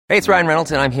Hey, it's Ryan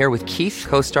Reynolds, and I'm here with Keith,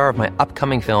 co-star of my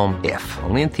upcoming film, If,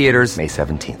 only in theaters May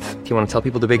 17th. Do you want to tell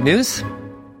people the big news?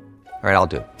 All right, I'll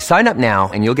do it. Sign up now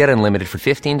and you'll get unlimited for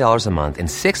 $15 a month and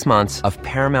 6 months of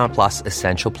Paramount Plus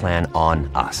Essential Plan on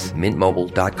us.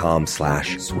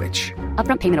 MintMobile.com/switch.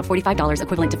 Upfront payment of $45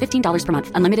 equivalent to $15 per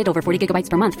month. Unlimited over 40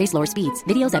 gigabytes per month. Face lower speeds.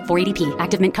 Videos at 480p.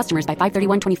 Active Mint customers by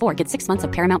 531.24 get 6 months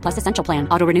of Paramount Plus Essential Plan.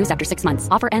 Auto renews after 6 months.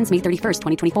 Offer ends May 31st,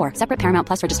 2024. Separate Paramount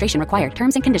Plus registration required.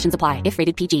 Terms and conditions apply if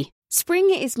rated PG. Spring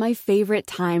is my favorite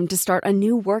time to start a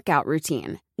new workout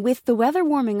routine. With the weather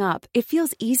warming up, it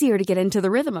feels easier to get into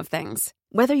the rhythm of things.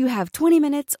 Whether you have 20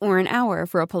 minutes or an hour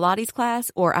for a Pilates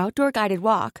class or outdoor guided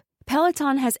walk,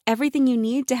 Peloton has everything you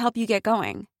need to help you get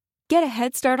going. Get a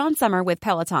head start on summer with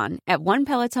Peloton at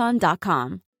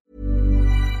onepeloton.com.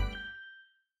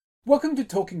 Welcome to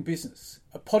Talking Business,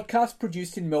 a podcast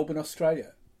produced in Melbourne,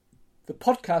 Australia. The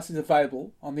podcast is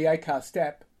available on the Acast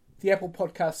app, the Apple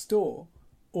Podcast Store,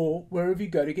 or wherever you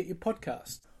go to get your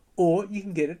podcast. Or you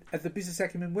can get it at the Business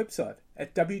Acumen website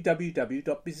at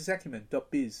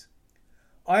www.businessacumen.biz.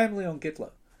 I am Leon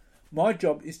Gettler. My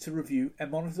job is to review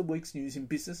and monitor the week's news in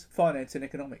business, finance and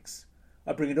economics.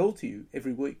 I bring it all to you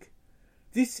every week.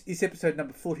 This is episode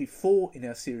number 44 in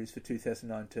our series for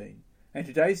 2019, and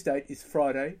today's date is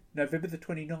Friday, November the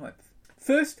 29th.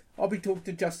 First, I'll be talking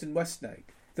to Justin Westnagg,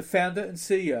 the founder and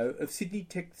CEO of Sydney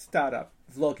tech startup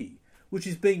Vloggy, which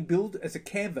is being billed as a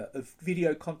Canva of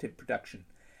video content production,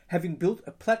 having built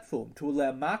a platform to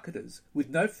allow marketers with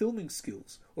no filming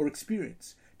skills or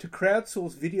experience to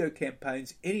crowdsource video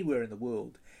campaigns anywhere in the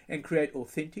world and create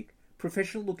authentic,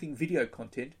 professional-looking video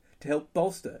content to help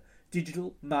bolster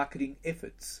digital marketing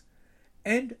efforts.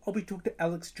 And I'll be talking to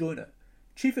Alex Joyner,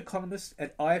 Chief Economist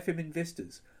at IFM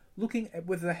Investors, looking at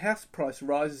whether the house price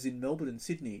rises in Melbourne and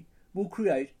Sydney will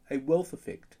create a wealth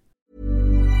effect.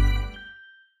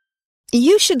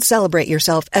 You should celebrate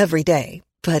yourself every day,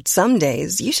 but some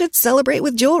days you should celebrate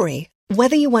with jewelry.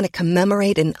 Whether you want to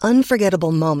commemorate an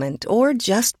unforgettable moment or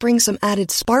just bring some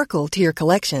added sparkle to your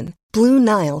collection, Blue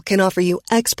Nile can offer you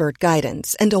expert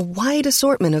guidance and a wide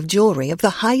assortment of jewelry of the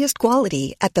highest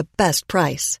quality at the best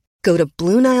price. Go to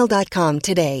BlueNile.com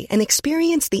today and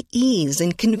experience the ease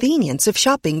and convenience of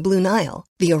shopping Blue Nile,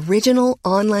 the original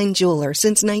online jeweler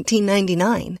since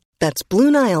 1999. That's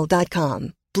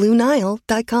BlueNile.com.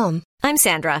 BlueNile.com. I'm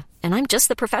Sandra, and I'm just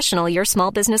the professional your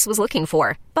small business was looking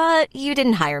for. But you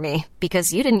didn't hire me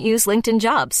because you didn't use LinkedIn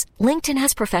Jobs. LinkedIn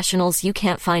has professionals you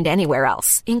can't find anywhere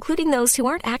else, including those who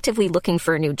aren't actively looking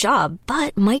for a new job,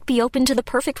 but might be open to the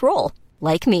perfect role,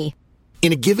 like me.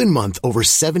 In a given month, over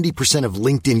 70% of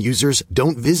LinkedIn users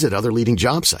don't visit other leading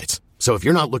job sites. So if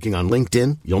you're not looking on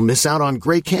LinkedIn, you'll miss out on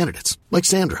great candidates, like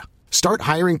Sandra. Start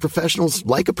hiring professionals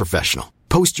like a professional.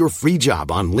 Post your free job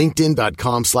on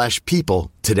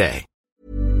linkedin.com/people today.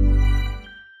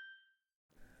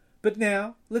 But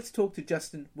now, let's talk to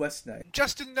Justin Westnagg.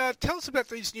 Justin, tell us about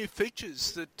these new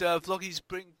features that Vloggies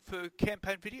bring for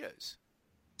campaign videos.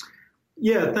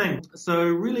 Yeah, thanks. So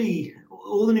really,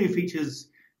 all the new features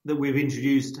that we've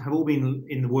introduced have all been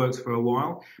in the works for a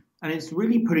while, and it's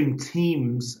really putting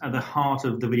teams at the heart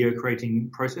of the video creating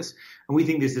process, and we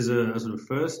think this is a sort of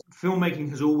first. Filmmaking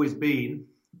has always been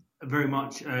very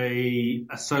much a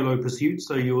solo pursuit,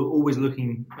 so you're always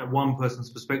looking at one person's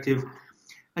perspective.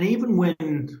 And even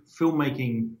when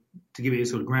filmmaking, to give it a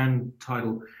sort of grand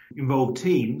title, involved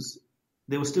teams,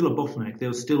 there was still a bottleneck. There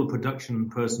was still a production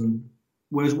person.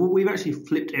 Whereas we've actually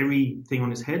flipped everything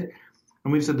on its head.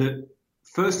 And we've said that,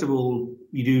 first of all,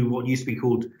 you do what used to be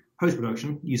called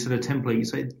post-production. You set a template.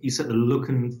 You set the look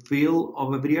and feel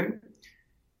of a video.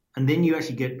 And then you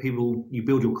actually get people, you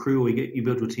build your crew or you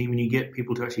build your team and you get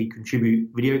people to actually contribute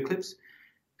video clips.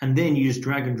 And then you just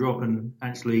drag and drop and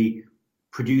actually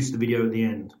produce the video at the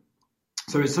end.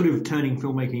 So it's sort of turning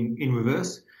filmmaking in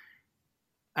reverse.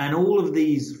 And all of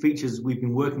these features we've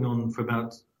been working on for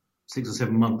about 6 or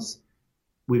 7 months,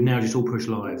 we've now just all pushed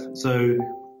live. So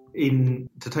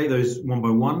to take those one by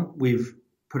one, we've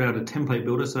put out a template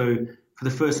builder. So for the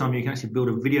first time, you can actually build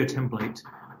a video template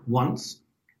once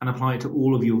and apply it to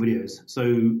all of your videos.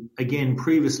 So again,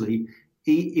 previously,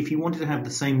 if you wanted to have the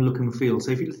same look and feel,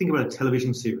 so if you think about a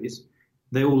television series,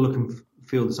 they all look and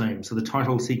feel the same. So the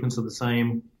title sequence are the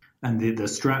same, and the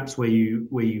straps where you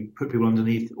put people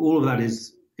underneath, all of that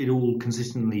is it all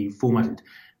consistently formatted.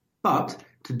 But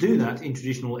to do that in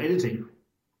traditional editing,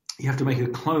 you have to make a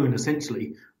clone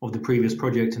essentially of the previous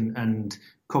project and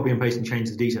copy and paste and change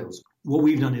the details. What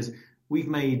we've done is we've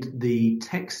made the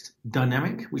text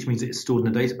dynamic, which means it's stored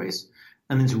in a database,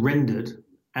 and then it's rendered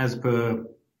as per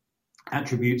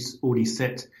attributes already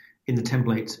set in the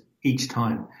template each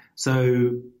time.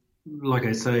 So like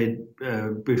I said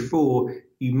before,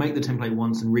 you make the template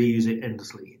once and reuse it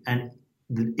endlessly, and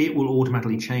it will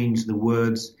automatically change the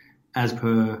words as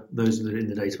per those that are in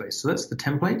the database. So that's the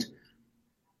template.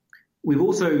 We've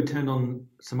also turned on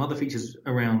some other features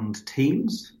around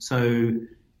teams. So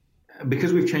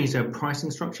because we've changed our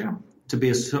pricing structure to be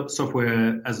a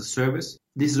software as a service,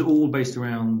 this is all based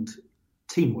around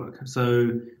teamwork.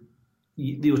 So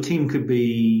your team could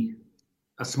be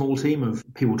a small team of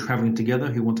people traveling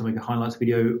together who want to make a highlights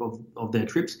video of their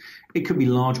trips. It could be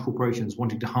large corporations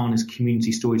wanting to harness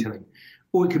community storytelling,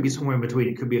 or it could be somewhere in between.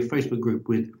 It could be a Facebook group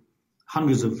with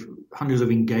hundreds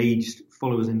of engaged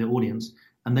followers in their audience,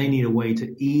 and they need a way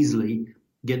to easily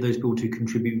get those people to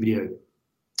contribute video.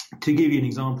 To give you an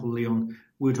example, Leon,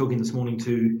 we were talking this morning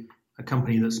to a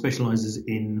company that specializes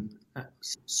in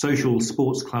social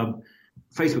sports club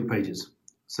Facebook pages.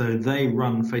 So they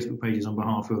run Facebook pages on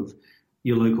behalf of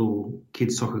your local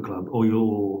kids soccer club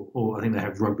or I think they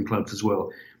have rugby clubs as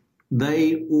well.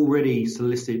 They already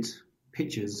solicit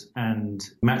pictures and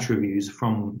match reviews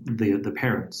from the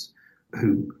parents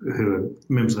who are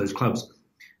members of those clubs.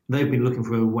 They've been looking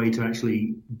for a way to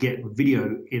actually get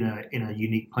video in a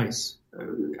unique place,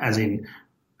 as in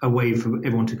a way for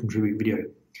everyone to contribute video.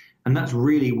 And that's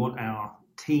really what our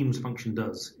Teams function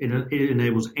does. It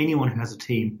enables anyone who has a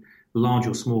team, large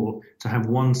or small, to have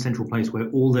one central place where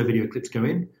all their video clips go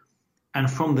in. And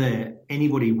from there,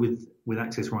 anybody with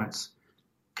access rights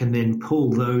can then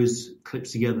pull those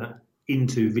clips together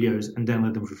into videos and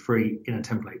download them for free in a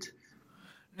template.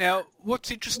 Now,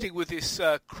 what's interesting with this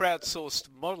crowdsourced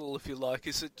model, if you like,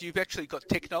 is that you've actually got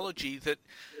technology that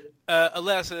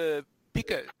allows a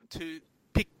picker to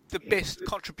pick the best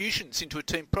contributions into a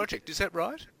team project. Is that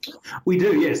right? We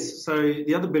do, yes. So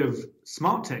the other bit of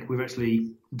smart tech we've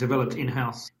actually developed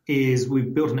in-house is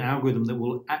we've built an algorithm that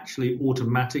will actually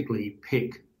automatically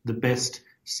pick the best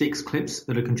 6 clips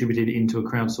that are contributed into a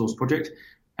crowdsourced project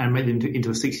and make them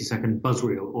into a 60-second buzz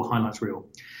reel or highlights reel.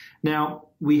 Now,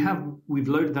 we've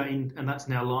loaded that in, and that's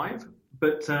now live,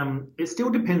 but it still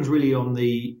depends really on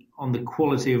the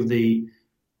quality of the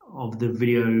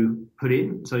video put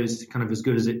in. So it's kind of as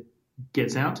good as it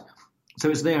gets out. So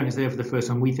it's there, and it's there for the first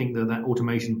time. We think that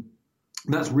automation,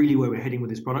 that's really where we're heading with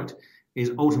this product,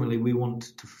 is ultimately we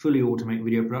want to fully automate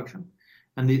video production,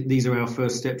 and these are our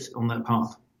first steps on that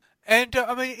path. And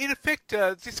in effect,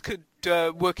 this could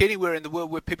work anywhere in the world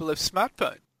where people have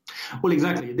smartphones. Well,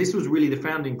 exactly. This was really the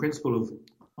founding principle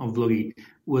of Vloggy.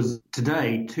 Was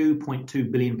today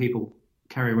 2.2 billion people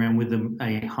carry around with them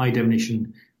a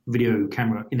high-definition video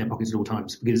camera in their pockets at all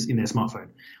times because it's in their smartphone.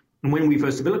 And when we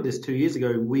first developed this 2 years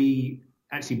ago, we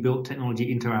actually built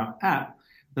technology into our app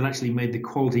that actually made the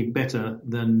quality better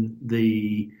than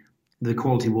the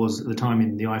quality was at the time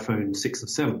in the iPhone 6 and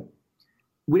 7.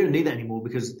 We don't need that anymore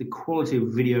because the quality of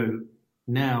video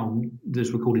now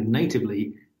that's recorded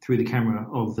natively through the camera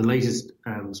of the latest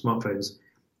smartphones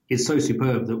is so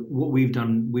superb that what we've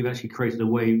done, we've actually created a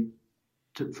way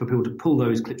for people to pull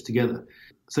those clips together.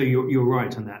 So you're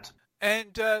right on that.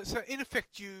 And so in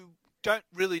effect, you don't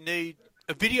really need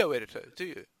a video editor, do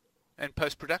you? And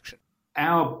post-production.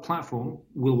 Our platform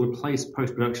will replace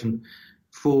post-production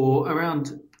for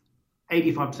around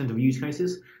 85% of use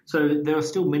cases. So there are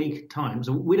still many times,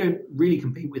 we don't really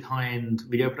compete with high-end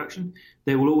video production.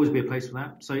 There will always be a place for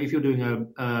that. So if you're doing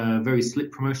a very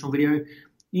slick promotional video,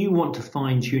 you want to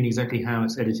fine-tune exactly how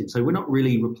it's edited. So we're not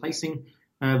really replacing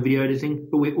video editing,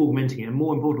 but we're augmenting it. And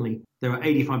more importantly, there are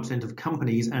 85% of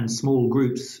companies and small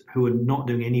groups who are not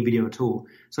doing any video at all.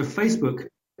 So Facebook,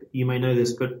 you may know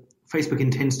this, but Facebook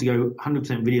intends to go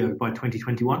 100% video by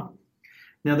 2021.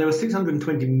 Now, there are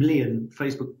 620 million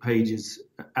Facebook pages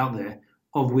out there,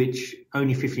 of which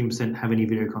only 15% have any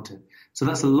video content. So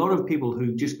that's a lot of people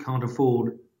who just can't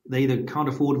afford, they either can't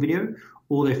afford video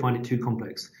or they find it too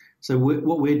complex. So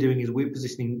what we're doing is we're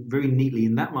positioning very neatly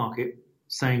in that market,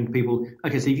 saying to people,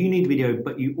 okay, so if you need video,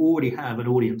 but you already have an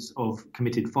audience of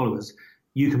committed followers,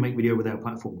 you can make video with our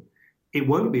platform. It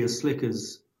won't be as slick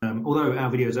as, although our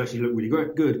videos actually look really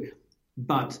good,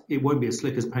 but it won't be as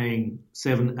slick as paying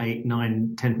 $7,000, $8,000,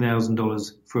 $9,000,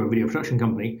 $10,000 for a video production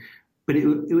company. But it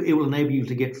will enable you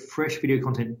to get fresh video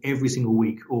content every single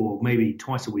week, or maybe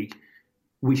twice a week,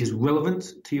 which is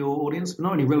relevant to your audience, but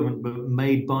not only relevant, but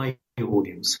made by your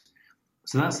audience.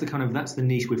 So that's the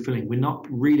niche we're filling. We're not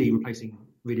really replacing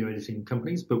video editing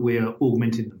companies, but we're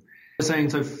augmenting them. So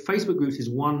Facebook groups is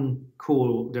one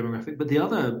core demographic, but the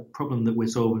other problem that we're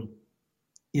solving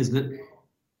is that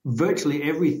virtually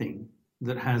everything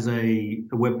that has a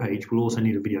web page will also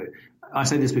need a video. I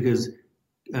say this because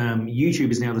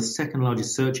YouTube is now the second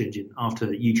largest search engine after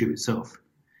YouTube itself.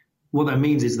 What that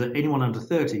means is that anyone under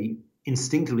 30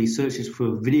 instinctively searches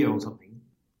for video on something,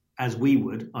 as we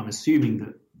would, I'm assuming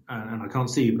that, and I can't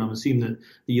see you, but I'm assuming that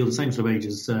you're the same sort of age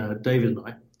as David and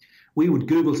I, we would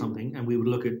Google something and we would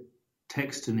look at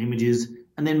text and images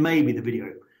and then maybe the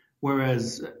video.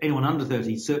 Whereas anyone under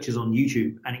 30 searches on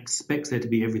YouTube and expects there to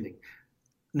be everything.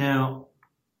 Now,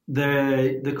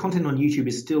 the content on YouTube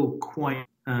is still quite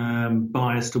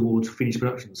biased towards finished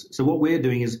productions. So what we're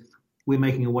doing is we're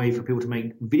making a way for people to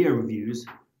make video reviews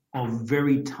of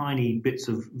very tiny bits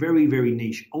of very, very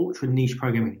niche, ultra niche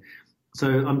programming. So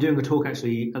I'm doing a talk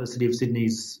actually at the City of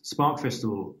Sydney's Spark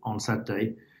Festival on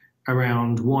Saturday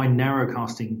around why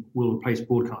narrowcasting will replace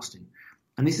broadcasting.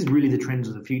 And this is really the trends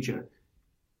of the future.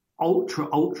 Ultra,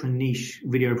 ultra niche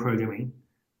video programming.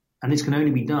 And this can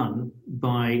only be done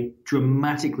by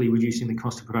dramatically reducing the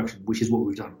cost of production, which is what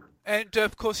we've done. And,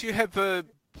 of course, you have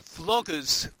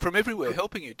vloggers from everywhere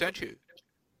helping you, don't you?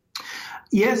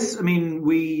 Yes. I mean,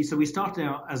 we started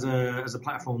out as a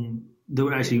platform that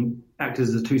would actually act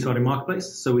as a two-sided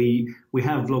marketplace. So we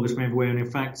have vloggers from everywhere. And,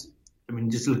 in fact, I mean,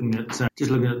 just looking at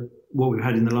what we've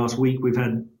had in the last week, we've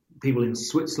had people in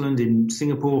Switzerland, in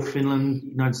Singapore, Finland,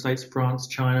 United States, France,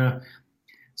 China.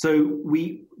 So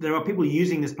there are people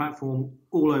using this platform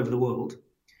all over the world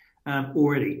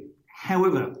already.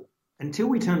 However, until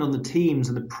we turned on the teams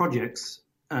and the projects,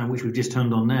 which we've just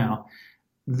turned on now,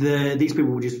 these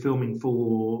people were just filming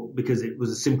because it was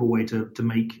a simple way to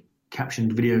make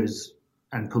captioned videos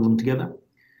and pull them together.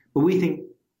 But we think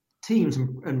teams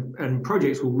and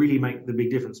projects will really make the big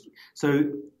difference.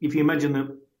 So if you imagine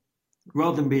that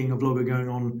rather than being a vlogger going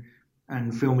on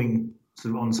and filming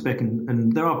sort of on spec,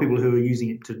 and there are people who are using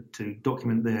it to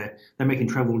document they're making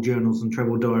travel journals and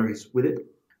travel diaries with it.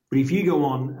 But if you go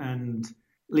on and,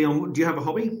 Leon, do you have a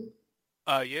hobby?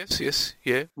 Yes,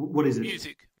 yeah. What is it?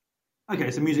 Music.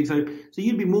 Okay, so music. So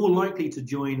you'd be more likely to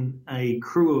join a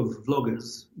crew of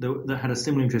vloggers that had a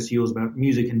similar interest to yours about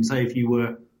music, and say if you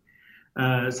were,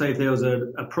 if there was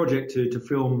a project to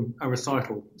film a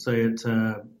recital, say at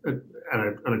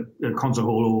a concert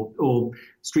hall or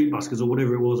street buskers or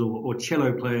whatever it was, or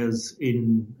cello players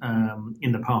in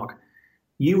the park,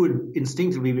 you would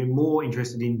instinctively be more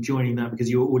interested in joining that because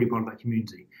you're already part of that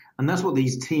community. And that's what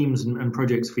these teams and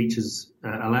projects features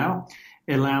allow.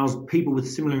 It allows people with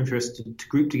similar interests to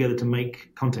group together to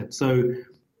make content. So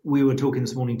we were talking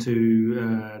this morning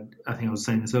to, I think I was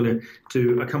saying this earlier,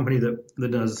 to a company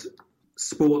that does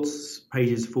sports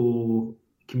pages for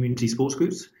community sports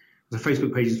groups, the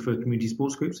Facebook pages for community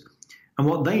sports groups. And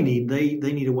what they need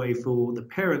a way for the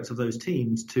parents of those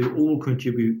teams to all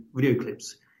contribute video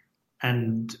clips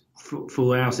and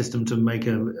for our system to make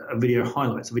a video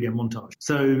highlights, a video montage.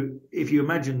 So if you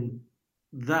imagine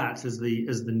that as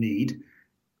the need,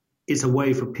 it's a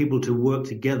way for people to work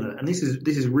together. And this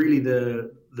is really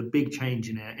the big change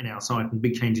in our site and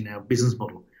big change in our business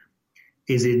model,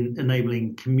 is in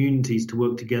enabling communities to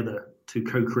work together to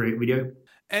co-create video.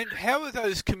 And how are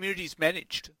those communities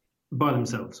managed? By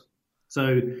themselves.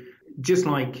 So just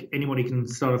like anybody can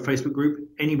start a Facebook group,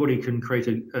 anybody can create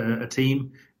a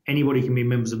team, anybody can be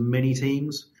members of many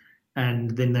teams,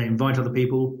 and then they invite other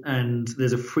people. And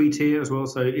there's a free tier as well.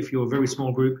 So if you're a very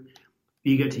small group,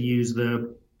 you get to use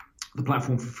the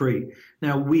platform for free.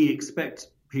 Now, we expect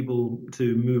people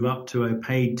to move up to a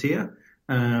paid tier.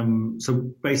 So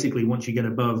basically, once you get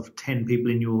above 10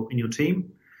 people in your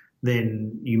team,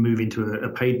 then you move into a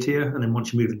paid tier. And then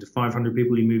once you move into 500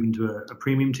 people, you move into a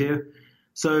premium tier.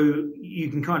 So you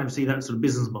can kind of see that sort of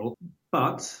business model.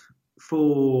 But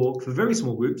for very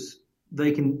small groups,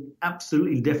 they can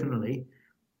absolutely, definitely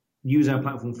use our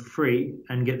platform for free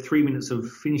and get 3 minutes of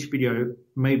finished video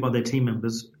made by their team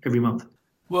members every month.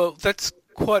 Well, that's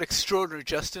quite extraordinary,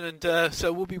 Justin, and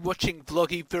so we'll be watching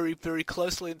Vloggy very, very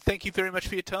closely, and thank you very much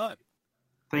for your time.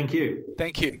 Thank you.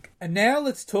 Thank you. And now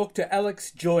let's talk to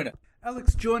Alex Joyner.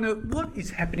 Alex Joyner, what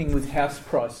is happening with house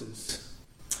prices?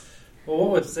 Well,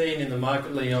 what we've seen in the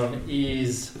market, Leon,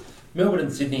 is Melbourne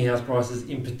and Sydney house prices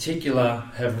in particular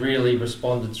have really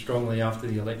responded strongly after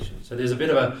the election. So there's a bit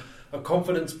of a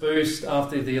confidence boost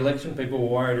after the election. People were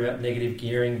worried about negative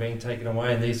gearing being taken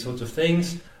away and these sorts of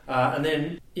things. And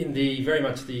then in the very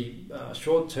much the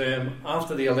short term,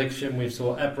 after the election, we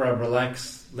saw APRA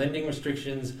relax lending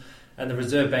restrictions and the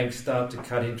Reserve Bank start to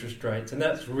cut interest rates. And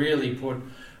that's really put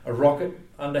a rocket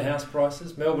under house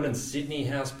prices. Melbourne and Sydney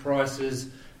house prices,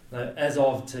 as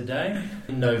of today,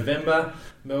 in November,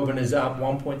 Melbourne is up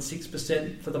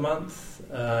 1.6% for the month.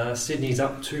 Sydney's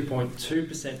up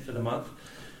 2.2% for the month.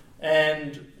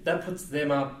 And that puts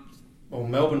them up, well,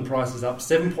 Melbourne prices up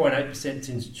 7.8%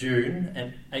 since June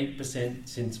and 8%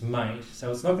 since May.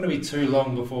 So it's not going to be too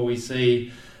long before we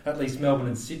see at least Melbourne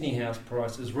and Sydney house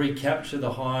prices recapture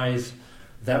the highs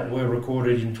that were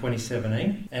recorded in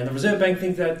 2017. And the Reserve Bank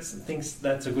thinks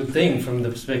that's a good thing from the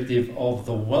perspective of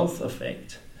the wealth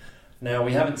effect. Now,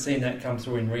 we haven't seen that come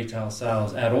through in retail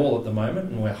sales at all at the moment,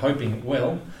 and we're hoping it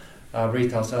will.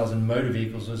 Retail sales in motor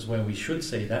vehicles is where we should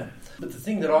see that. But the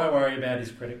thing that I worry about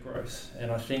is credit growth.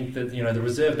 And I think that, the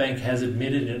Reserve Bank has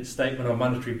admitted in its statement on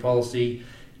monetary policy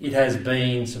it has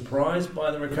been surprised by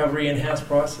the recovery in house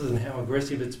prices and how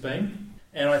aggressive it's been.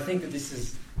 And I think that this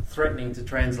is threatening to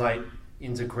translate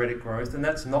into credit growth, and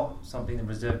that's not something the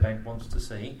Reserve Bank wants to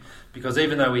see, because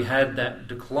even though we had that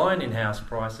decline in house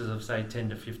prices of, say, 10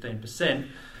 to 15%,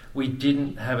 we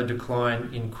didn't have a decline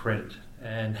in credit.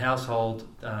 And household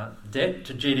debt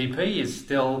to GDP is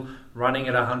still running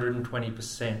at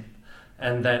 120%,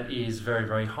 and that is very,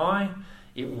 very high.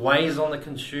 It weighs on the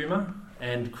consumer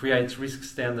and creates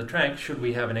risks down the track should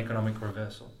we have an economic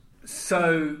reversal.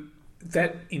 So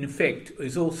that, in effect,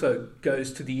 also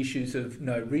goes to the issues of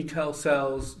no retail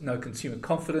sales, no consumer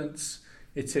confidence,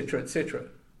 etc., etc.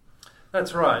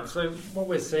 That's right. So what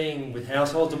we're seeing with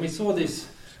households, and we saw this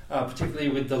particularly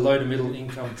with the low to middle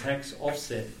income tax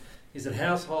offset, is that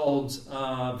households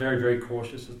are very, very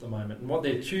cautious at the moment. And what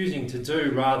they're choosing to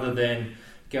do, rather than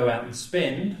go out and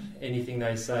spend anything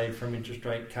they save from interest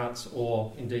rate cuts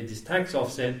or indeed this tax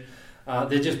offset,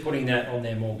 they're just putting that on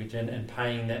their mortgage and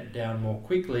paying that down more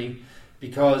quickly,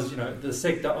 because the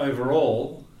sector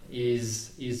overall is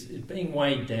being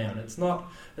weighed down. It's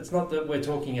not that we're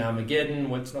talking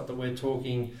Armageddon. It's not that we're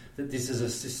talking that this is a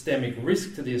systemic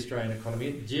risk to the Australian economy.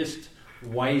 It just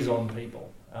weighs on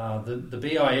people. The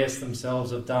BIS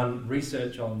themselves have done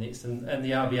research on this, and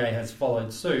the RBA has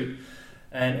followed suit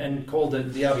and called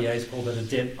it. The RBA has called it a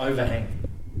debt overhang,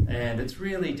 and it's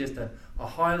really just a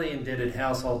highly indebted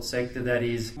household sector that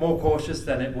is more cautious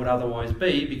than it would otherwise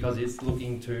be because it's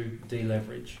looking to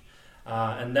deleverage.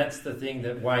 And that's the thing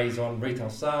that weighs on retail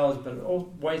sales, but it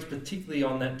weighs particularly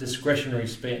on that discretionary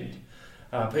spend.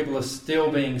 People are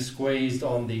still being squeezed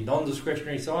on the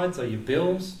non-discretionary side, so your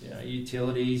bills,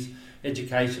 utilities,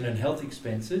 education and health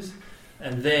expenses.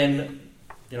 And then,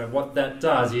 what that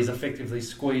does is effectively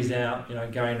squeeze out,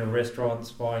 going to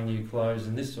restaurants, buying new clothes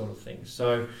and this sort of thing.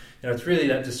 So, it's really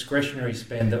that discretionary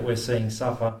spend that we're seeing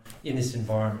suffer in this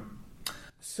environment.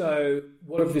 So,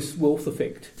 what of this wealth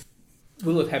effect?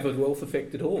 Will it have a wealth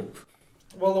effect at all?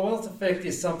 Well, the wealth effect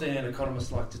is something that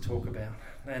economists like to talk about.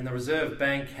 And the Reserve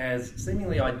Bank has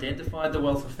seemingly identified the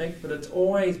wealth effect, but it's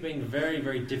always been very,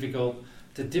 very difficult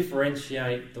to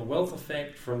differentiate the wealth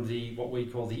effect from what we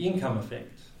call the income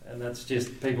effect. And that's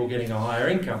just people getting a higher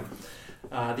income.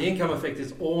 The income effect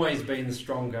has always been the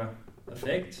stronger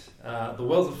effect. The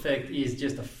wealth effect is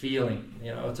just a feeling.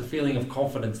 It's a feeling of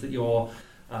confidence that your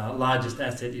largest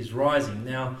asset is rising.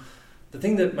 Now, the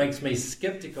thing that makes me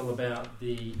sceptical about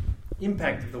the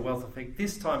impact of the wealth effect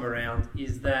this time around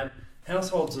is that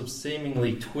households have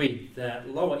seemingly twigged that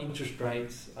lower interest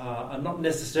rates are not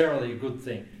necessarily a good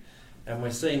thing. And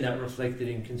we're seeing that reflected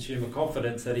in consumer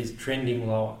confidence that is trending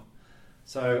lower.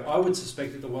 So I would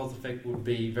suspect that the wealth effect would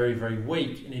be very, very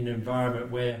weak in an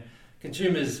environment where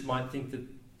consumers might think that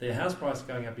their house price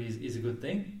going up is a good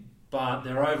thing, but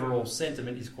their overall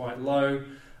sentiment is quite low.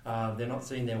 They're not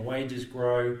seeing their wages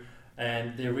grow,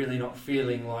 and they're really not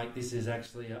feeling like this is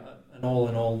actually an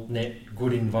all-in-all net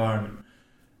good environment.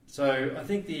 So I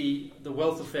think the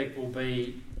wealth effect will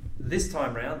be, this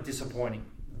time round, disappointing.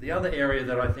 The other area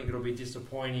that I think it'll be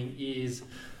disappointing is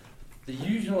the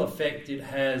usual effect it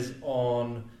has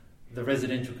on the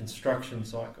residential construction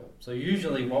cycle. So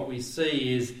usually what we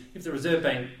see is if the Reserve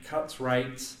Bank cuts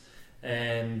rates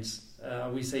and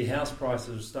we see house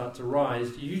prices start to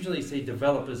rise, you usually see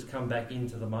developers come back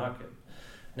into the market.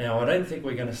 Now, I don't think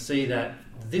we're going to see that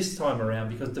this time around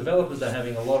because developers are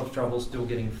having a lot of trouble still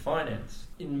getting finance.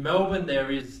 In Melbourne, there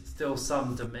is still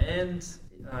some demand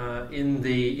in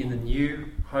the new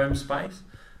home space,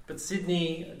 but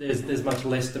Sydney, there's much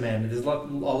less demand. There's a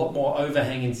lot more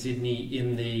overhang in Sydney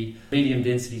in the medium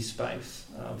density space.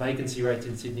 Vacancy rates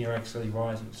in Sydney are actually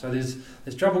rising. So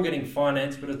there's trouble getting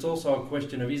finance, but it's also a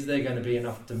question of, is there going to be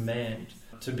enough demand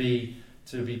to be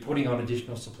putting on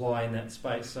additional supply in that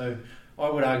space? So I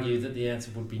would argue that the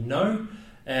answer would be no,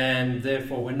 and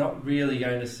therefore we're not really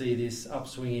going to see this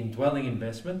upswing in dwelling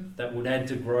investment that would add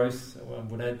to growth,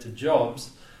 would add to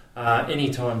jobs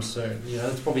anytime soon.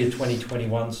 It's probably a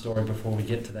 2021 story before we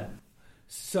get to that.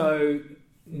 So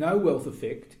no wealth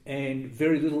effect and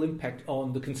very little impact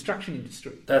on the construction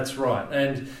industry. That's right.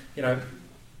 And,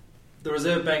 the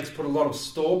Reserve Bank's put a lot of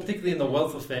store, particularly in the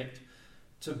wealth effect,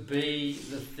 to be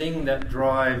the thing that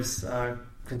drives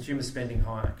consumer spending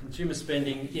higher. Consumer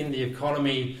spending in the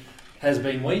economy has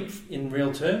been weak in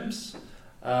real terms.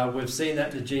 We've seen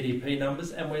that in the GDP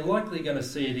numbers, and we're likely going to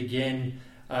see it again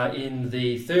in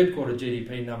the third quarter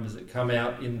GDP numbers that come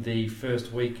out in the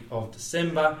first week of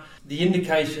December. The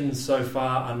indications so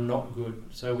far are not good.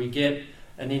 So we get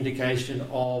an indication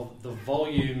of the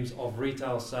volumes of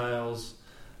retail sales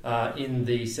in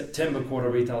the September quarter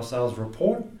retail sales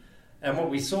report. And what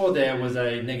we saw there was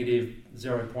a negative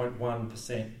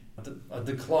 0.1%, a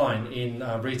decline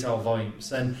in retail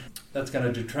volumes. And that's going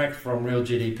to detract from real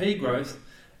GDP growth.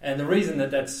 And the reason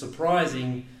that that's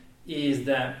surprising is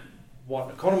that what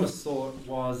economists thought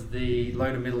was the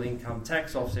low to middle income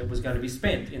tax offset was going to be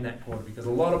spent in that quarter, because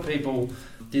a lot of people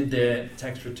did their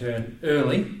tax return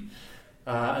early,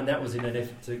 and that was in an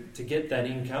effort to get that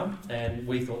income, and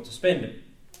we thought to spend it.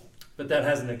 But that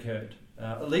hasn't occurred,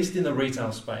 at least in the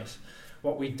retail space.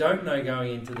 What we don't know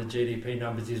going into the GDP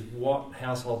numbers is what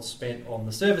households spent on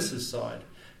the services side.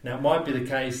 Now, it might be the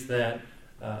case that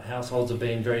households have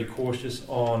been very cautious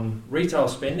on retail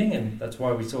spending, and that's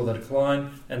why we saw the decline,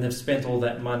 and they've spent all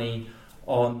that money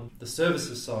on the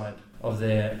services side of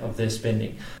their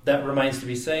spending. That remains to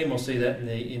be seen. We'll see that in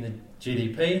the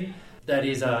GDP. That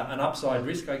is an upside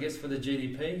risk, I guess, for the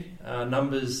GDP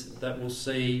numbers that we'll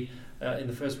see in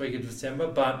the first week of December.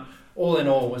 But all in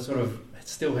all, we're sort of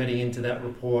still heading into that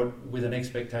report with an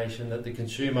expectation that the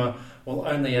consumer will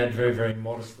only add very, very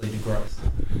modestly to growth.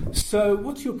 So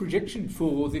what's your projection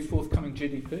for the forthcoming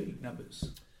GDP numbers?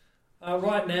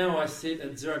 Right now I sit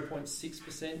at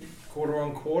 0.6% quarter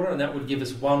on quarter, and that would give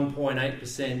us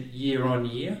 1.8% year on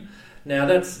year. Now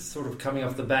that's sort of coming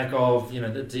off the back of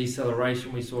the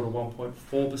deceleration we saw to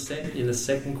 1.4% in the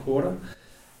second quarter.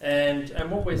 And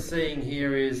what we're seeing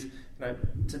here is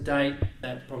to date,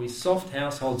 that probably soft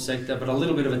household sector, but a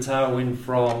little bit of a tailwind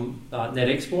from net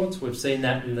exports. We've seen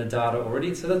that in the data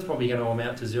already, so that's probably going to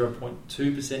amount to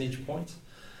 0.2 percentage points.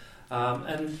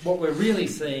 And what we're really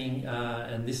seeing,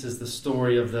 and this is the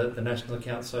story of the national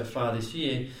accounts so far this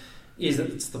year, is that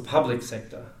it's the public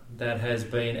sector that has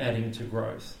been adding to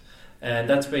growth. And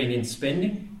that's been in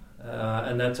spending,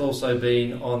 and that's also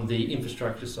been on the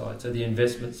infrastructure side, so the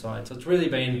investment side. So it's really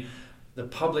been the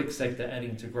public sector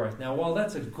adding to growth. Now, while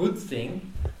that's a good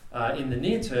thing in the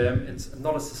near term, it's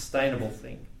not a sustainable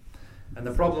thing. And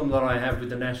the problem that I have with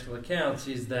the national accounts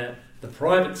is that the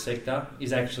private sector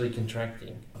is actually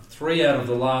contracting. 3 out of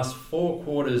the last 4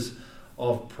 quarters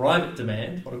of private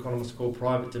demand, what economists call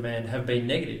private demand, have been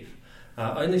negative.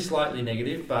 Only slightly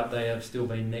negative, but they have still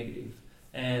been negative.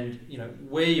 And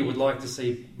where you would like to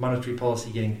see monetary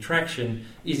policy getting traction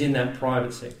is in that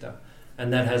private sector.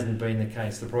 And that hasn't been the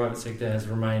case. The private sector has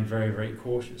remained very, very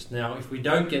cautious. Now, if we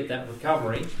don't get that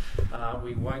recovery,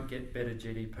 we won't get better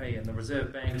GDP. And the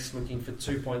Reserve Bank's looking for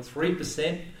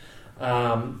 2.3%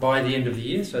 by the end of the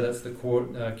year. So that's the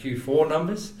Q4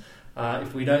 numbers.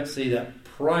 If we don't see that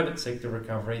private sector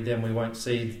recovery, then we won't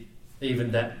see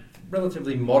even that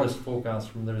relatively modest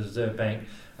forecast from the Reserve Bank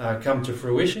come to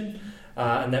fruition.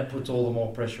 And that puts all the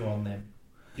more pressure on them.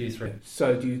 Q3.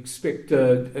 So do you expect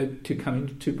to come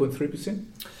into 2.3%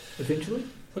 eventually?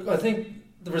 Look, I think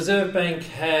the Reserve Bank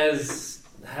has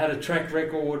had a track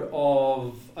record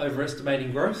of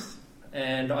overestimating growth,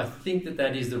 and I think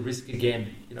that is the risk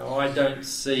again. I don't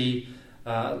see,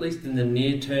 at least in the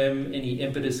near term, any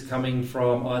impetus coming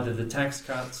from either the tax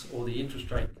cuts or the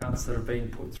interest rate cuts that have been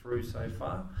put through so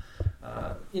far.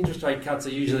 Interest rate cuts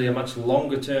are usually a much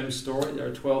longer term story. They're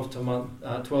a 12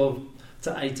 to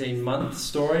 18-month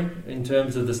story in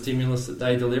terms of the stimulus that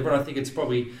they deliver. I think it's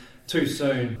probably too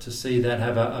soon to see that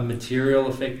have a material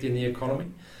effect in the economy.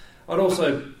 I'd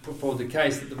also put forward the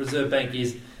case that the Reserve Bank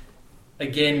is,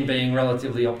 again, being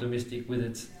relatively optimistic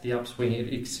with the upswing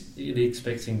it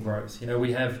expects in growth.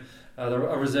 We have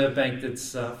a Reserve Bank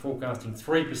that's forecasting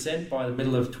 3% by the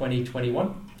middle of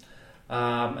 2021,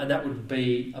 and that would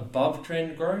be above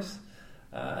trend growth.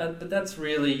 But that's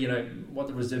really, what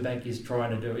the Reserve Bank is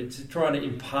trying to do. It's trying to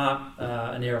impart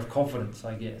an air of confidence,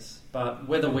 I guess. But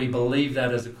whether we believe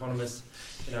that as economists,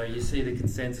 you see the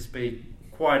consensus be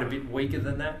quite a bit weaker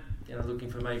than that. Looking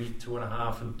for maybe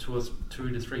 2.5% and 2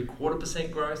 to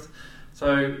 3/4% growth.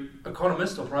 So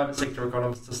economists or private sector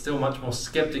economists are still much more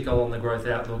sceptical on the growth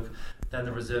outlook than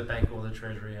the Reserve Bank or the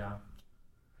Treasury are.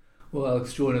 Well,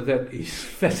 Alex Joyner, that is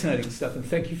fascinating stuff, and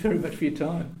thank you very much for your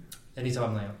time.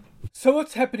 Anytime, Leon. So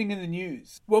what's happening in the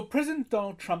news? Well, President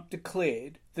Donald Trump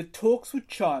declared that talks with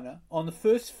China on the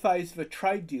first phase of a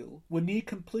trade deal were near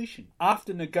completion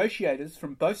after negotiators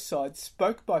from both sides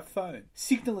spoke by phone,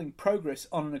 signalling progress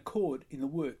on an accord in the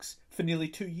works for nearly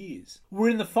 2 years. We're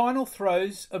in the final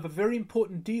throes of a very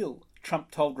important deal, Trump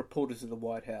told reporters at the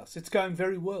White House. It's going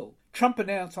very well. Trump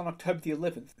announced on October the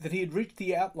 11th that he had reached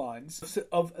the outlines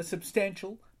of a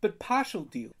substantial but partial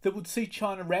deal that would see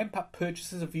China ramp up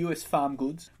purchases of US farm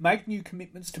goods, make new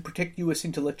commitments to protect US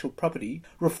intellectual property,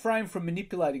 refrain from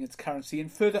manipulating its currency,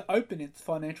 and further open its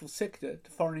financial sector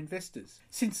to foreign investors.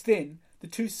 Since then, the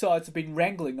two sides have been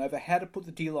wrangling over how to put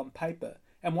the deal on paper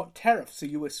and what tariffs the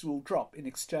US will drop in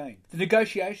exchange. The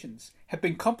negotiations have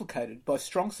been complicated by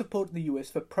strong support in the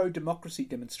US for pro-democracy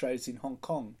demonstrators in Hong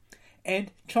Kong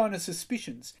and China's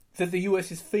suspicions that the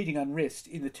US is feeding unrest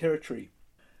in the territory.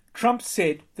 Trump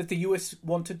said that the US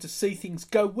wanted to see things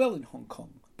go well in Hong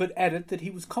Kong, but added that he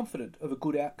was confident of a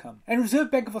good outcome. And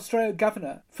Reserve Bank of Australia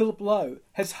Governor Philip Lowe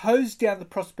has hosed down the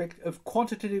prospect of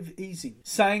quantitative easing,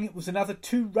 saying it was another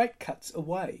 2 rate cuts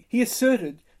away. He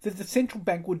asserted that the central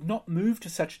bank would not move to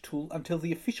such a tool until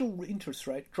the official interest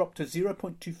rate dropped to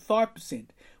 0.25%,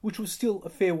 which was still a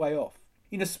fair way off.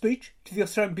 In a speech to the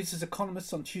Australian business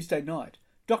economists on Tuesday night,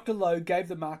 Dr. Lowe gave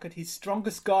the market his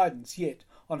strongest guidance yet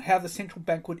on how the central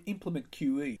bank would implement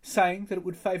QE, saying that it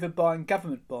would favour buying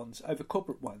government bonds over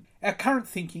corporate ones. Our current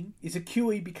thinking is that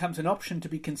QE becomes an option to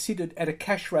be considered at a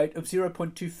cash rate of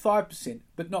 0.25%,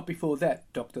 but not before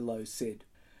that, Dr. Lowe said.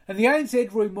 And the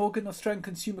ANZ Roy Morgan Australian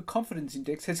Consumer Confidence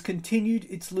Index has continued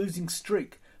its losing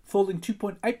streak, falling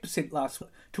 2.8% last week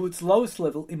to its lowest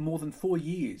level in more than 4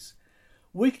 years.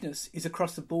 Weakness is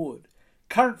across the board.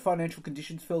 Current financial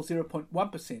conditions fell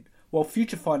 0.1%, while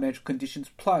future financial conditions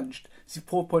plunged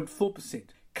 4.4%.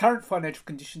 Current financial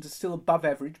conditions are still above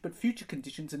average, but future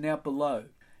conditions are now below.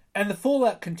 And the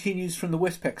fallout continues from the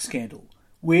Westpac scandal,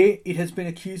 where it has been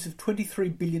accused of 23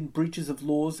 billion breaches of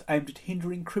laws aimed at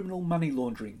hindering criminal money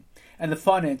laundering and the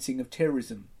financing of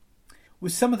terrorism.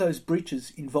 With some of those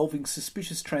breaches involving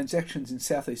suspicious transactions in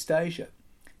Southeast Asia,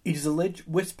 it is alleged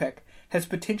Westpac has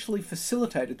potentially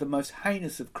facilitated the most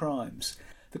heinous of crimes,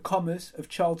 the commerce of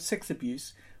child sex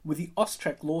abuse, with the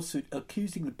Austrac lawsuit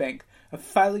accusing the bank of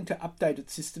failing to update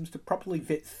its systems to properly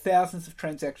vet thousands of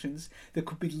transactions that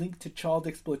could be linked to child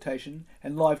exploitation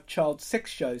and live child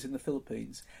sex shows in the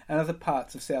Philippines and other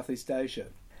parts of Southeast Asia.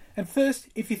 And first,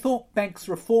 if you thought banks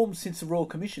reformed since the Royal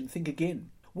Commission, think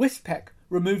again. Westpac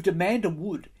removed Amanda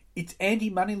Wood, its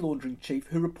anti-money laundering chief,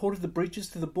 who reported the breaches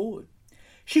to the board.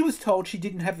 She was told she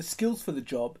didn't have the skills for the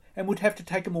job and would have to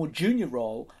take a more junior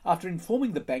role after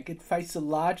informing the bank it faced the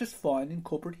largest fine in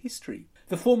corporate history.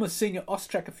 The former senior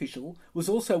Austrac official was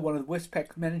also one of the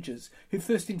Westpac managers who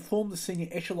first informed the senior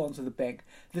echelons of the bank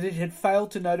that it had failed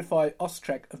to notify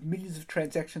Austrac of millions of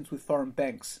transactions with foreign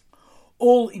banks.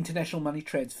 All international money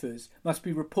transfers must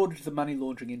be reported to the money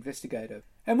laundering investigator.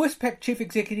 And Westpac Chief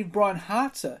Executive Brian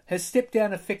Hartzer has stepped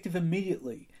down effective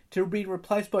immediately to be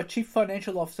replaced by Chief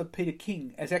Financial Officer Peter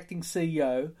King as acting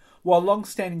CEO, while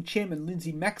long-standing Chairman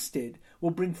Lindsay Maxted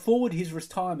will bring forward his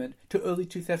retirement to early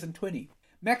 2020.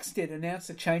 Maxted announced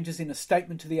the changes in a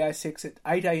statement to the ASX at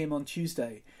 8 a.m. on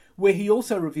Tuesday, where he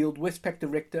also revealed Westpac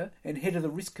Director and Head of the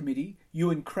Risk Committee,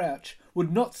 Ewan Crouch,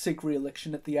 would not seek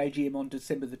re-election at the AGM on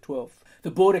December the 12th.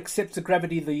 The board accepts the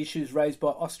gravity of the issues raised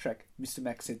by Austrac, Mr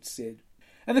Maxted said.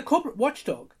 And the corporate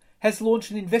watchdog has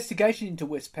launched an investigation into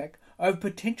Westpac over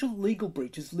potential legal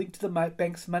breaches linked to the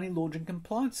bank's money laundering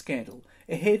compliance scandal,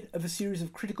 ahead of a series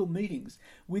of critical meetings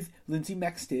with Lindsay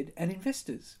Maxted and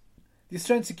investors. The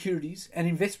Australian Securities and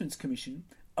Investments Commission,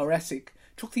 or ASIC,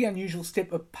 took the unusual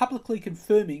step of publicly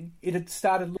confirming it had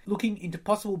started looking into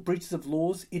possible breaches of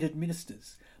laws it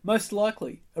administers, most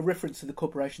likely a reference to the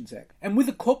Corporations Act. And with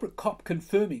the corporate cop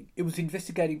confirming it was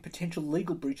investigating potential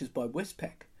legal breaches by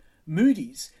Westpac,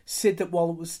 Moody's said that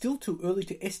while it was still too early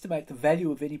to estimate the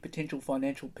value of any potential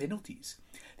financial penalties,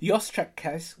 the Austrac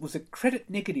case was a credit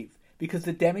negative because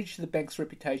the damage to the bank's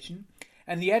reputation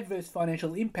and the adverse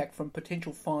financial impact from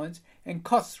potential fines and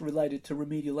costs related to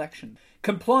remedial action.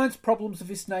 Compliance problems of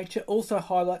this nature also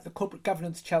highlight the corporate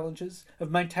governance challenges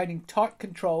of maintaining tight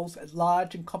controls at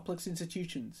large and complex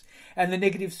institutions and the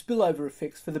negative spillover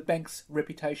effects for the bank's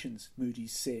reputations,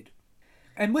 Moody's said.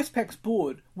 And Westpac's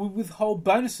board will withhold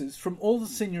bonuses from all the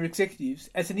senior executives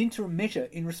as an interim measure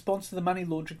in response to the money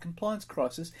laundering compliance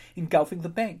crisis engulfing the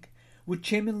bank, with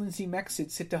Chairman Lindsay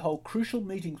Maxted set to hold crucial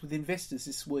meetings with investors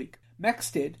this week.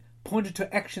 Maxted pointed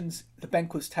to actions the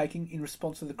bank was taking in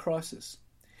response to the crisis.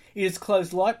 It has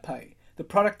closed LightPay, the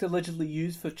product allegedly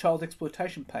used for child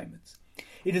exploitation payments.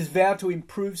 It has vowed to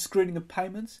improve screening of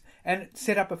payments and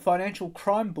set up a financial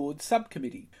crime board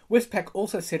subcommittee. Westpac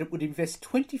also said it would invest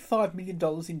 $25 million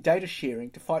in data sharing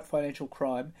to fight financial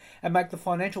crime and make the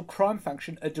financial crime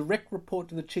function a direct report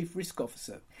to the chief risk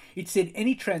officer. It said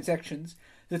any transactions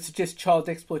that suggest child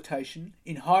exploitation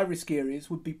in high-risk areas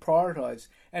would be prioritised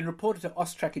and reported to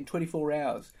Austrac in 24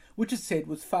 hours, which it said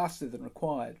was faster than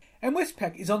required. And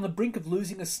Westpac is on the brink of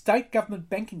losing a state government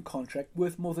banking contract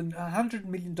worth more than $100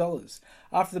 million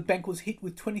after the bank was hit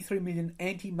with 23 million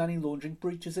anti-money laundering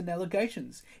breaches and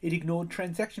allegations. It ignored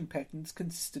transaction patterns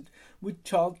consistent with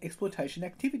child exploitation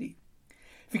activity.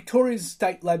 Victoria's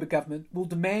state Labor government will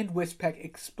demand Westpac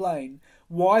explain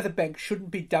why the bank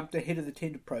shouldn't be dumped ahead of the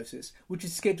tender process, which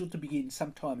is scheduled to begin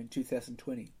sometime in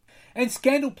 2020. And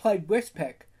scandal-plagued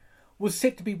Westpac was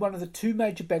set to be one of the two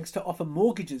major banks to offer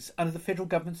mortgages under the federal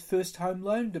government's first home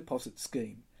loan deposit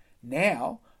scheme.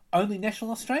 Now, only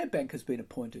National Australia Bank has been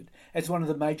appointed as one of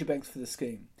the major banks for the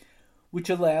scheme, which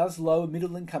allows lower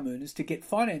middle-income earners to get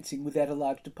financing without a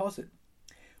large deposit.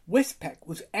 Westpac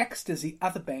was axed as the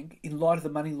other bank in light of the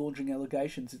money laundering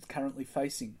allegations it's currently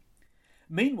facing.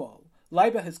 Meanwhile,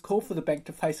 Labor has called for the bank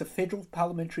to face a federal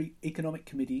parliamentary economic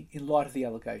committee in light of the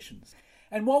allegations.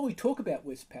 And while we talk about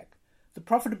Westpac, the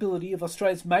profitability of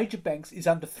Australia's major banks is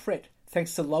under threat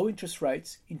thanks to low interest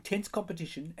rates, intense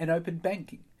competition and open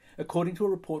banking, according to a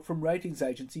report from ratings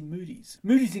agency Moody's.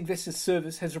 Moody's Investors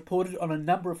Service has reported on a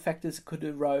number of factors that could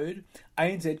erode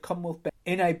ANZ, Commonwealth Bank,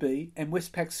 NAB and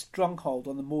Westpac's stronghold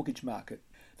on the mortgage market.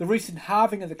 The recent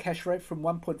halving of the cash rate from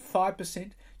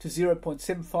 1.5% to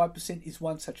 0.75% is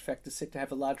one such factor set to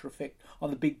have a larger effect on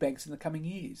the big banks in the coming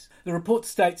years. The report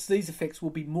states these effects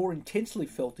will be more intensely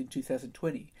felt in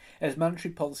 2020, as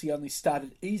monetary policy only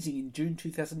started easing in June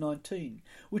 2019,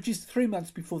 which is 3 months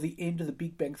before the end of the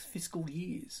big banks' fiscal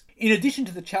years. In addition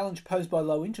to the challenge posed by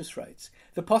low interest rates,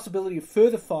 the possibility of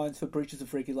further fines for breaches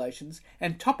of regulations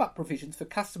and top-up provisions for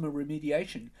customer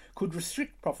remediation could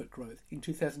restrict profit growth in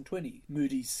 2020,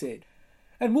 Moody's said.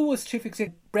 And Woolworths Chief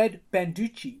Executive Brad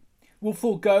Banducci will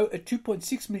forego a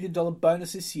 $2.6 million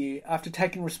bonus this year after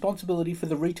taking responsibility for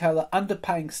the retailer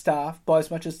underpaying staff by as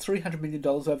much as $300 million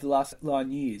over the last 9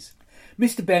 years.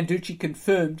 Mr Banducci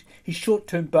confirmed his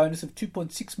short-term bonus of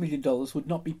 $2.6 million would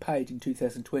not be paid in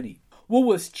 2020.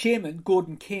 Woolworths chairman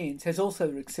Gordon Cairns has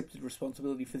also accepted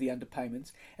responsibility for the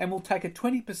underpayments and will take a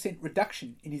 20%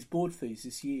 reduction in his board fees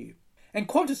this year. And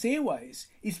Qantas Airways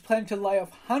is planning to lay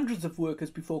off hundreds of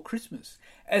workers before Christmas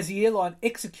as the airline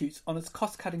executes on its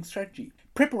cost-cutting strategy.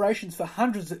 Preparations for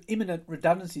hundreds of imminent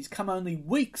redundancies come only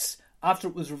weeks after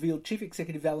it was revealed Chief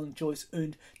Executive Alan Joyce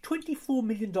earned $24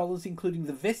 million, including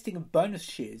the vesting of bonus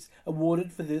shares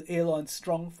awarded for the airline's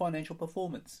strong financial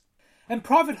performance. And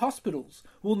private hospitals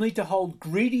will need to hold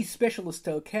greedy specialists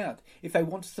to account if they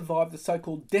want to survive the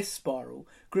so-called death spiral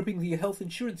gripping the health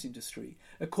insurance industry,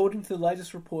 according to the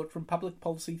latest report from public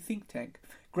policy think tank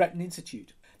Grattan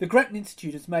Institute. The Grattan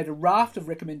Institute has made a raft of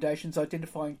recommendations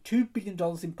identifying $2 billion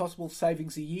in possible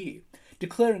savings a year,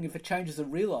 declaring if the changes are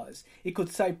realised, it could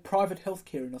save private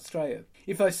healthcare in Australia.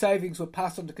 If those savings were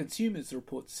passed on to consumers, the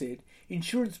report said,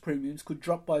 insurance premiums could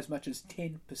drop by as much as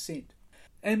 10%.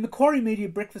 And Macquarie Media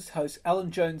breakfast host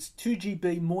Alan Jones'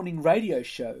 2GB morning radio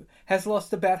show has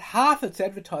lost about half its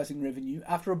advertising revenue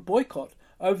after a boycott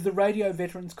over the radio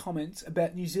veteran's comments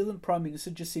about New Zealand Prime Minister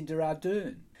Jacinda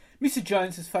Ardern. Mr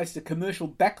Jones has faced a commercial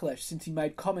backlash since he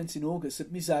made comments in August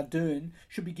that Ms Ardern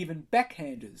should be given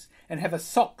backhanders and have a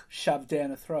sock shoved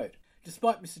down her throat.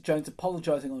 Despite Mr Jones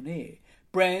apologising on air,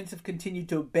 brands have continued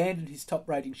to abandon his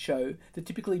top-rating show that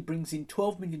typically brings in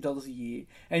 $12 million a year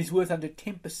and is worth under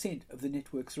 10% of the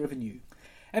network's revenue.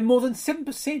 And more than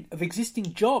 7% of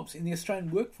existing jobs in the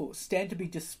Australian workforce stand to be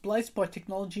displaced by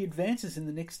technology advances in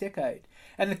the next decade,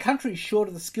 and the country is short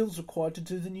of the skills required to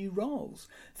do the new roles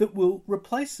that will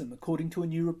replace them, according to a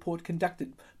new report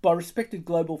conducted by respected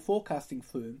global forecasting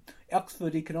firm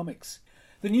Oxford Economics.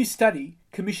 The new study,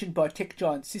 commissioned by tech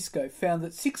giant Cisco, found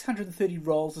that 630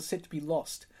 roles are set to be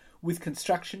lost, with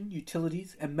construction,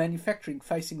 utilities and manufacturing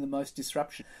facing the most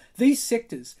disruption. These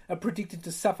sectors are predicted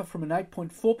to suffer from an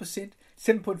 8.4%,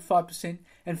 7.5%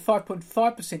 and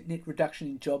 5.5% net reduction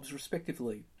in jobs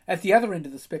respectively. At the other end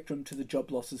of the spectrum to the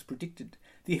job losses predicted,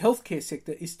 the healthcare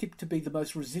sector is tipped to be the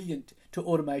most resilient to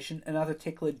automation and other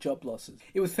tech-led job losses.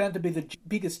 It was found to be the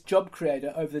biggest job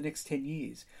creator over the next 10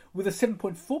 years, with a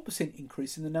 7.4%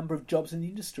 increase in the number of jobs in the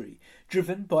industry,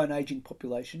 driven by an ageing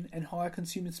population and higher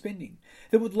consumer spending,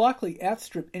 that would likely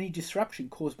outstrip any disruption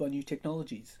caused by new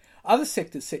technologies. Other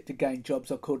sectors set to gain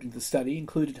jobs, according to the study,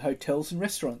 included hotels and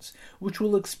restaurants, which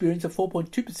will experience a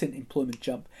 4.2% employment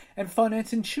jump, and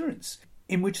finance insurance,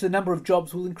 in which the number of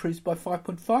jobs will increase by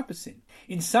 5.5%.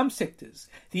 In some sectors,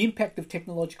 the impact of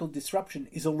technological disruption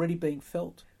is already being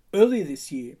felt. Earlier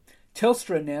this year,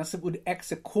 Telstra announced it would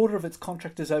axe a quarter of its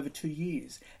contractors over 2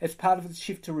 years as part of its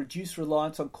shift to reduce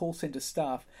reliance on call centre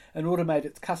staff and automate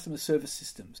its customer service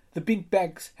systems. The big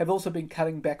banks have also been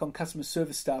cutting back on customer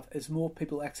service staff as more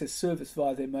people access service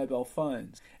via their mobile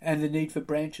phones, and the need for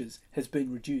branches has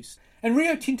been reduced. And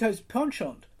Rio Tinto's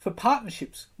penchant for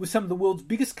partnerships with some of the world's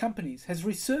biggest companies has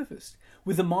resurfaced,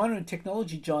 with the miner and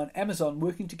technology giant Amazon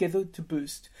working together to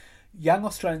boost young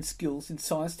Australian skills in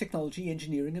science, technology,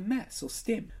 engineering and maths, or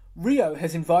STEM. Rio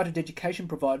has invited education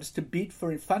providers to bid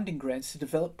for funding grants to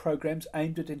develop programs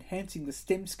aimed at enhancing the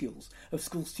STEM skills of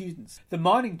school students. The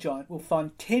mining giant will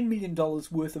fund $10 million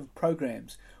worth of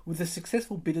programs, with the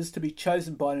successful bidders to be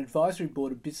chosen by an advisory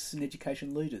board of business and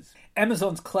education leaders.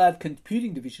 Amazon's cloud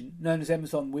computing division, known as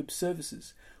Amazon Web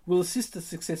Services, will assist the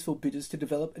successful bidders to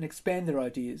develop and expand their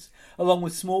ideas, along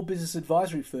with small business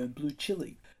advisory firm Blue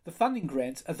Chili. The funding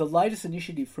grants are the latest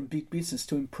initiative from big business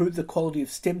to improve the quality of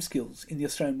STEM skills in the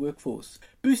Australian workforce.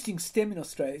 Boosting STEM in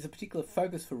Australia is a particular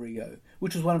focus for Rio,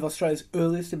 which was one of Australia's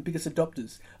earliest and biggest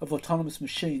adopters of autonomous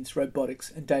machines,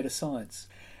 robotics and data science.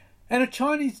 And a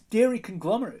Chinese dairy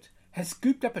conglomerate has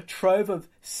scooped up a trove of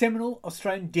seminal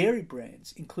Australian dairy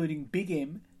brands, including Big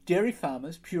M, Dairy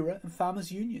Farmers, Pura and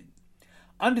Farmers Union.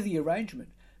 Under the arrangement,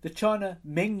 the China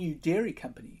Mengniu Dairy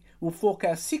Company will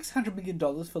forecast $600 million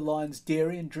for Lion's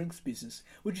dairy and drinks business,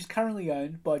 which is currently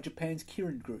owned by Japan's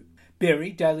Kirin Group. Berry,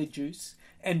 Daily Juice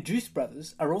and Juice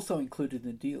Brothers are also included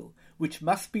in the deal, which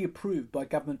must be approved by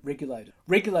government regulators.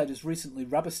 Regulators recently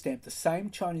rubber-stamped the same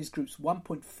Chinese group's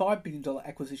 $1.5 billion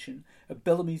acquisition of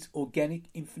Bellamy's organic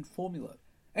infant formula.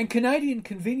 And Canadian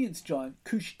convenience giant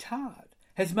Couche-Tard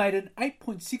has made an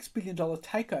 $8.6 billion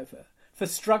takeover for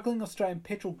struggling Australian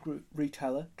petrol group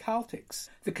retailer Caltex.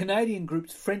 The Canadian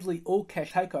group's friendly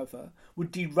all-cash takeover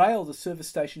would derail the service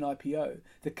station IPO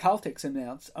that Caltex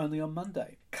announced only on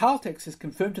Monday. Caltex has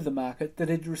confirmed to the market that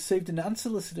it had received an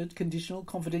unsolicited, conditional,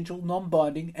 confidential,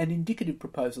 non-binding and indicative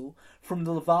proposal from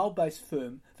the Laval-based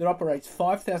firm that operates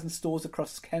 5,000 stores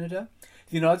across Canada,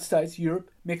 the United States, Europe,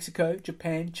 Mexico,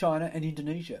 Japan, China and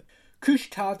Indonesia.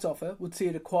 Couche-Tard's offer would see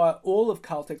it acquire all of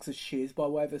Caltex's shares by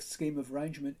way of a scheme of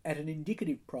arrangement at an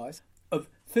indicative price of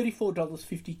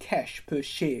 $34.50 cash per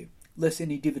share, less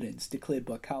any dividends declared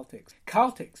by Caltex.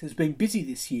 Caltex has been busy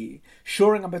this year,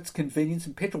 shoring up its convenience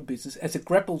and petrol business as it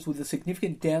grapples with a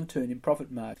significant downturn in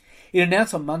profit margin. It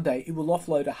announced on Monday it will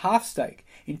offload a half stake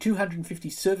in 250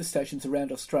 service stations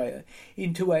around Australia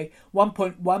into a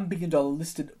 $1.1 billion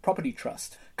listed property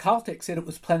trust. Caltex said it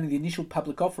was planning the initial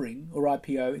public offering, or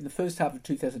IPO, in the first half of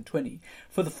 2020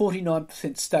 for the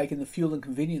 49% stake in the fuel and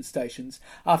convenience stations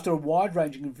after a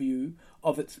wide-ranging review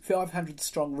of its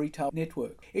 500-strong retail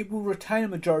network. It will retain a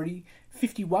majority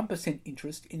 51%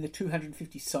 interest in the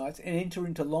 250 sites and enter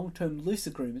into long-term lease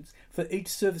agreements for each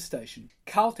service station.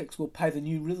 Caltex will pay the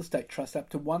new real estate trust up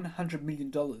to $100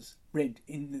 million rent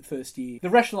in the first year. The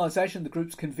rationalisation of the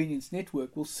group's convenience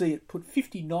network will see it put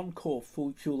 50 non-core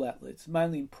fuel outlets,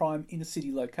 mainly in prime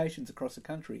inner-city locations across the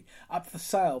country, up for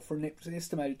sale for an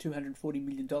estimated $240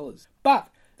 million. But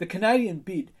the Canadian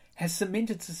bid has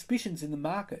cemented suspicions in the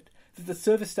market that the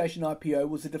service station IPO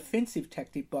was a defensive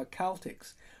tactic by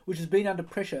Caltex, which has been under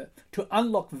pressure to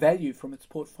unlock value from its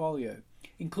portfolio,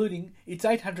 including its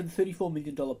 $834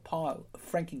 million pile of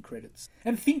franking credits.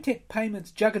 And fintech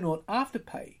payments juggernaut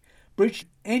Afterpay breached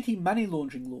anti-money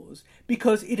laundering laws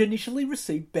because it initially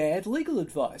received bad legal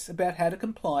advice about how to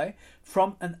comply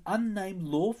from an unnamed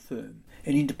law firm,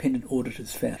 an independent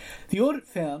auditors found. The audit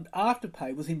found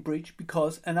Afterpay was in breach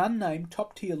because an unnamed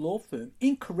top-tier law firm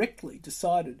incorrectly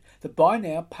decided the buy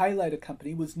now, pay later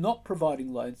company was not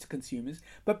providing loans to consumers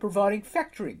but providing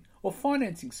factoring or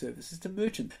financing services to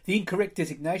merchants. The incorrect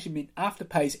designation meant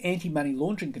Afterpay's anti-money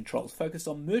laundering controls focused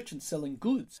on merchants selling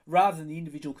goods rather than the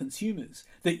individual consumers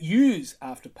that use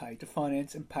Afterpay to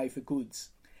finance and pay for goods.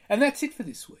 And that's it for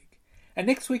this week. And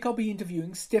next week I'll be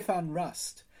interviewing Stefan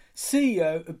Rust,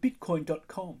 CEO of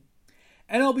Bitcoin.com.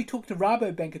 And I'll be talking to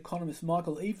Rabobank economist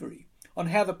Michael Every on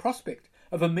how the prospect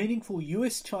of a meaningful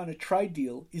US-China trade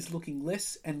deal is looking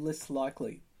less and less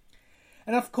likely.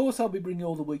 And of course I'll be bringing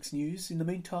all the week's news. In the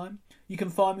meantime, you can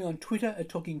find me on Twitter at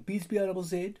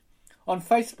TalkingBizBizz, on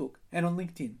Facebook and on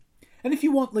LinkedIn. And if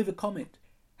you want, leave a comment.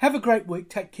 Have a great week,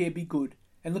 take care, be good,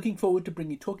 and looking forward to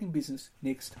bringing Talking Business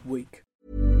next week.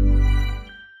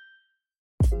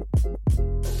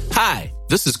 Hi,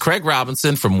 this is Craig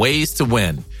Robinson from Ways to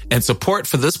Win, and support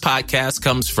for this podcast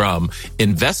comes from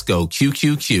Invesco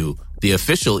QQQ, the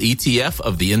official ETF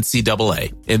of the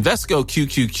NCAA. Invesco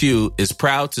QQQ is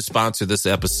proud to sponsor this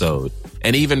episode,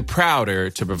 and even prouder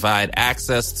to provide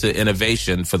access to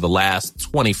innovation for the last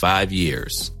 25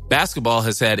 years. Basketball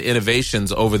has had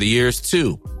innovations over the years,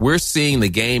 too. We're seeing the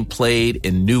game played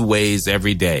in new ways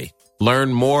every day.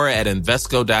 Learn more at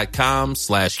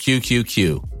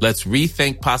Invesco.com/QQQ. Let's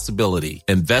rethink possibility.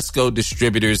 Invesco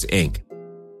Distributors, Inc.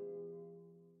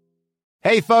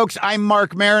 Hey, folks, I'm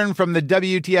Mark Maron from the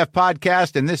WTF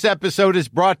Podcast, and this episode is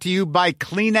brought to you by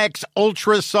Kleenex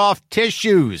Ultra Soft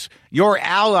Tissues, your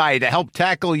ally to help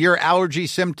tackle your allergy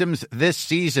symptoms this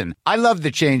season. I love the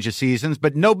change of seasons,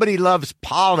 but nobody loves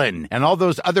pollen and all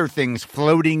those other things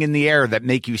floating in the air that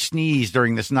make you sneeze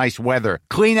during this nice weather.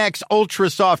 Kleenex Ultra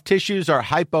Soft Tissues are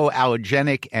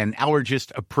hypoallergenic and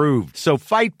allergist approved, so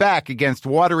fight back against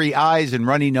watery eyes and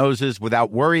runny noses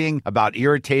without worrying about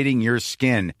irritating your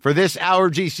skin. For this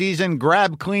allergy season,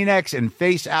 grab Kleenex and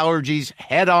face allergies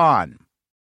head on.